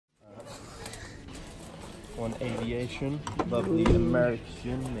one, Aviation. Lovely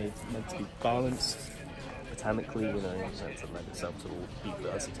American, made meant to be balanced. Botanically, you know, it's meant to lend itself to all be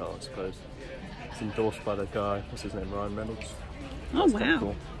versatile, I suppose. It's endorsed by the guy, what's his name, Ryan Reynolds. Oh, wow.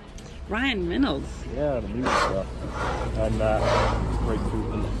 Cool. Ryan Reynolds. Yeah, the movie star. And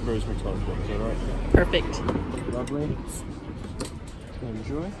grapefruit and rosemary tonic, alright? Perfect. Lovely.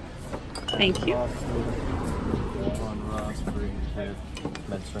 Enjoy. Thank you. One raspberry, two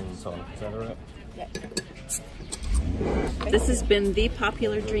Mediterranean tonic. Is that alright? Yeah. This has been the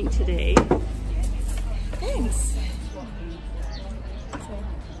popular drink today. Thanks.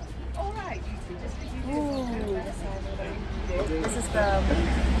 This is the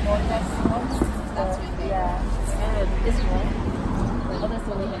boneless one. Yeah, it's good. This one. Oh, that's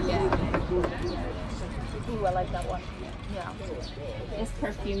the one we had. Yeah. Ooh, I like that one. Yeah. It's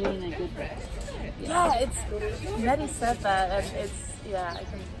perfumey and a good breath. Yeah, it's. Netti said that, and it's. Yeah, I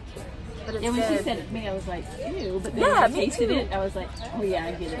think. But it's when good. she said it to me, I was like, ew. But then yeah, when I tasted it, I was like, oh yeah,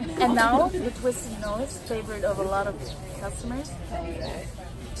 I get it now. And now the twisted nose, favorite of a lot of customers.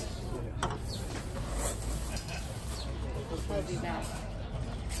 I'll be back.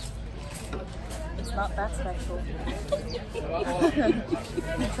 It's not that special.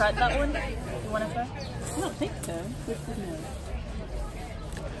 You tried that one? You want to try? I don't think so. Twisted nose.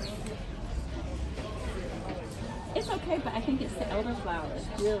 It's okay, but I think it's the elderflower.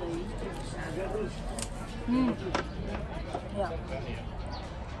 Really. Mm. Yeah.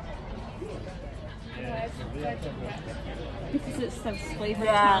 Because it's some flavored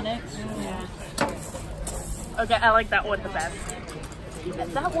tonics. Yeah. Okay, I like that one the best.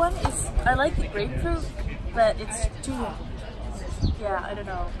 That one is, I like the grapefruit, but it's too, yeah, I don't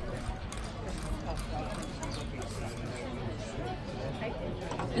know.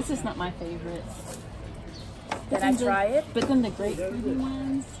 This is not my favorite. Did I try it? But then the grapefruity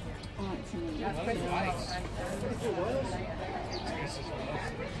ones aren't to me. Yeah.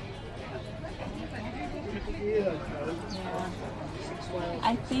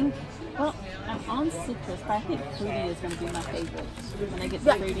 I think, well, I'm on citrus, but I think fruity is going to be my favorite when I get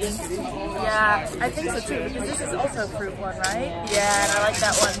the fruity. Yeah, I think so too, because this is also a fruit one, right? Yeah, and I like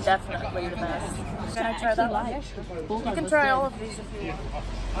that one definitely the best. Can I try that one? You can try all of these if you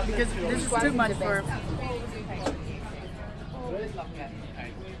want, because this is too much for...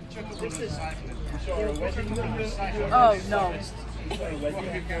 Oh, no.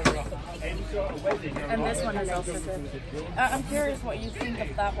 And this one is also good. I'm curious what you think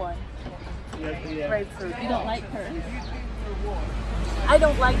of that one. Grapefruit. You don't like her? I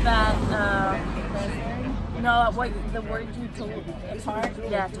don't like that. No, what the word you told? Tart?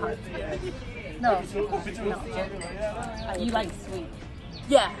 Yeah, tart. No. You like sweet?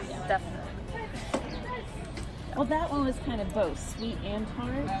 Yeah, definitely. Well, that one was kind of both sweet and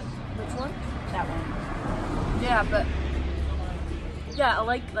tart. Which one? That one. Yeah, but yeah, I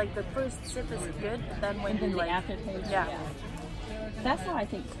like the first sip is good, but then when and then you the aftertaste. Yeah. That's how I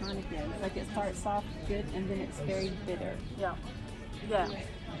think tonic is. Like it starts off good and then it's very bitter. Yeah. Yeah.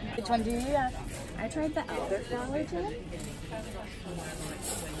 Which one do you have? I tried the elderflower gin,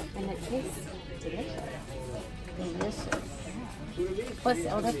 and it tastes delicious. Delicious. What's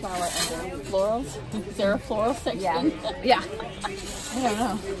elderflower under? Florals? Is there a floral section? Yeah. Yeah. I don't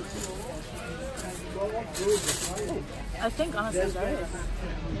know. I think honestly there is.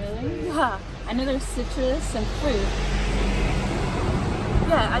 Really? Yeah. I know there's citrus and fruit.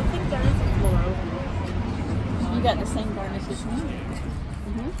 Yeah, I think there is a floral. You got the same garnish as me.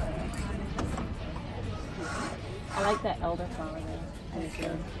 I like that elderflower though. That's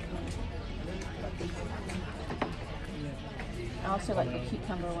good. I also like the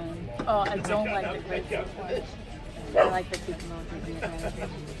cucumber one. Oh, I don't like the grapefruit one. I like the cucumber one.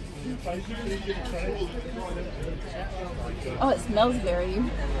 Oh, it smells very...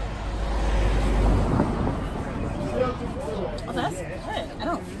 Oh, that's good. I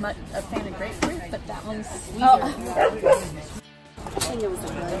don't much a fan of grapefruit, but that one's sweeter. Oh. I think it was a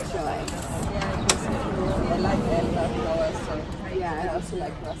great choice. Yeah, it was cool. I like elderflower, so yeah, I also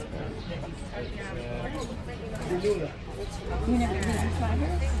like raspberry. You never did you try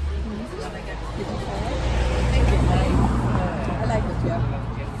hers? Did you try it? I like it, yeah.